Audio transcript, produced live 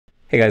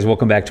Hey guys,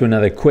 welcome back to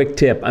another quick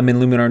tip. I'm in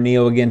Luminar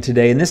Neo again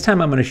today, and this time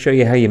I'm going to show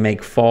you how you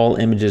make fall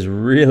images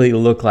really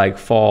look like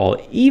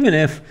fall, even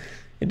if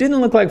it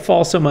didn't look like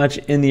fall so much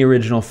in the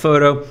original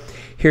photo.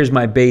 Here's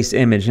my base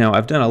image. Now,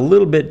 I've done a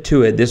little bit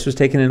to it. This was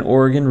taken in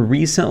Oregon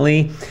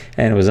recently,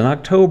 and it was in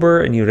October,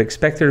 and you would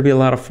expect there to be a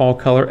lot of fall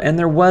color, and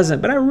there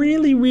wasn't, but I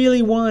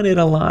really wanted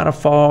a lot of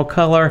fall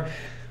color.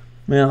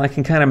 Well, I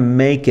can kind of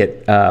make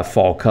it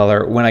fall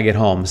color when I get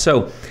home.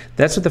 So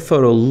that's what the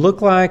photo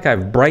looked like.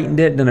 I've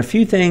brightened it, done a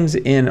few things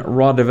in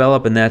raw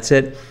develop, and that's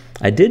it.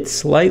 I did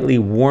slightly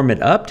warm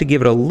it up to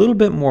give it a little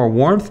bit more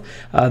warmth.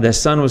 The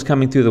sun was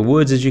coming through the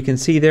woods, as you can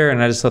see there,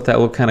 and I just thought that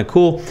looked kind of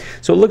cool.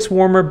 So it looks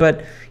warmer,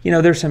 but you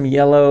know, there's some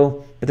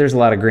yellow, but there's a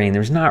lot of green.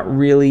 There's not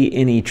really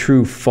any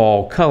true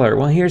fall color.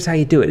 Well, here's how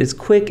you do it. It's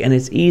quick and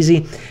it's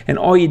easy, and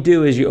all you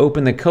do is you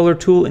open the color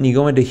tool and you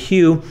go into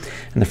hue,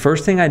 and the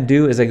first thing I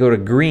do is I go to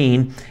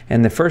green,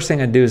 and the first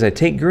thing I do is I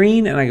take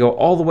green and I go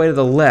all the way to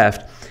the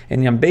left,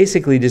 and I'm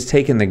basically just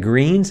taking the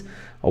greens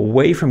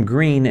away from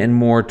green and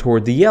more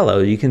toward the yellow.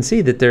 You can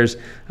see that there's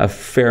a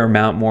fair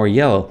amount more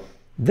yellow.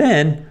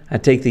 Then I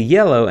take the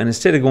yellow, and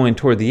instead of going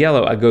toward the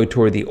yellow, I go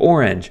toward the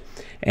orange.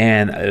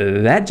 And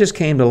that just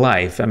came to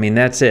life. I mean,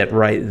 that's it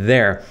right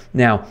there.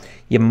 Now,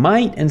 you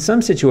might, in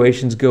some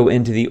situations, go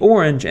into the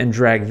orange and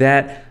drag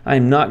that.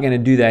 I'm not going to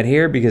do that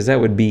here because that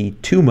would be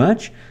too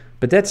much,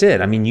 but that's it.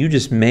 I mean, you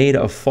just made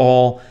a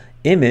fall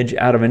image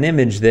out of an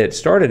image that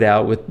started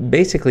out with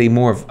basically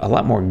a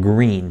lot more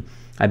green.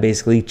 I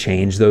basically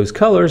changed those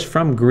colors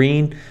from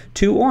green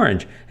to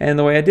orange. And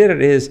the way I did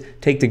it is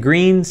take the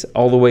greens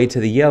all the way to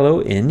the yellow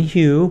in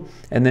hue,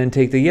 and then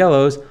take the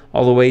yellows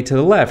all the way to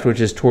the left,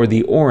 which is toward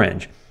the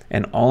orange.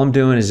 And all I'm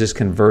doing is just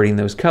converting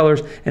those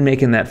colors and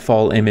making that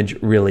fall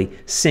image really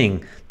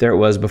sing. There it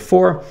was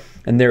before,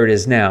 and there it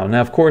is now.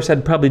 Now, of course,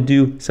 I'd probably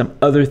do some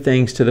other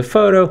things to the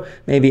photo,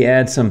 maybe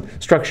add some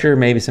structure,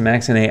 maybe some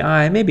accent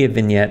AI, maybe a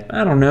vignette,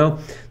 I don't know.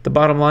 The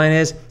bottom line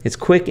is it's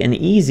quick and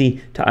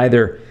easy to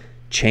either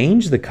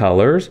change the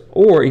colors,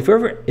 or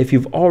if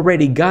you've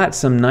already got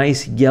some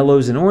nice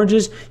yellows and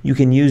oranges, you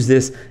can use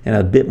this in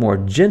a bit more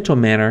gentle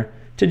manner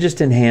to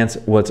just enhance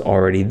what's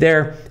already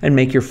there and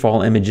make your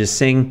fall images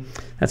sing.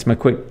 That's my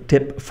quick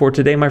tip for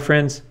today, my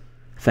friends.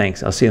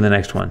 Thanks. I'll see you in the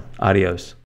next one. Adios.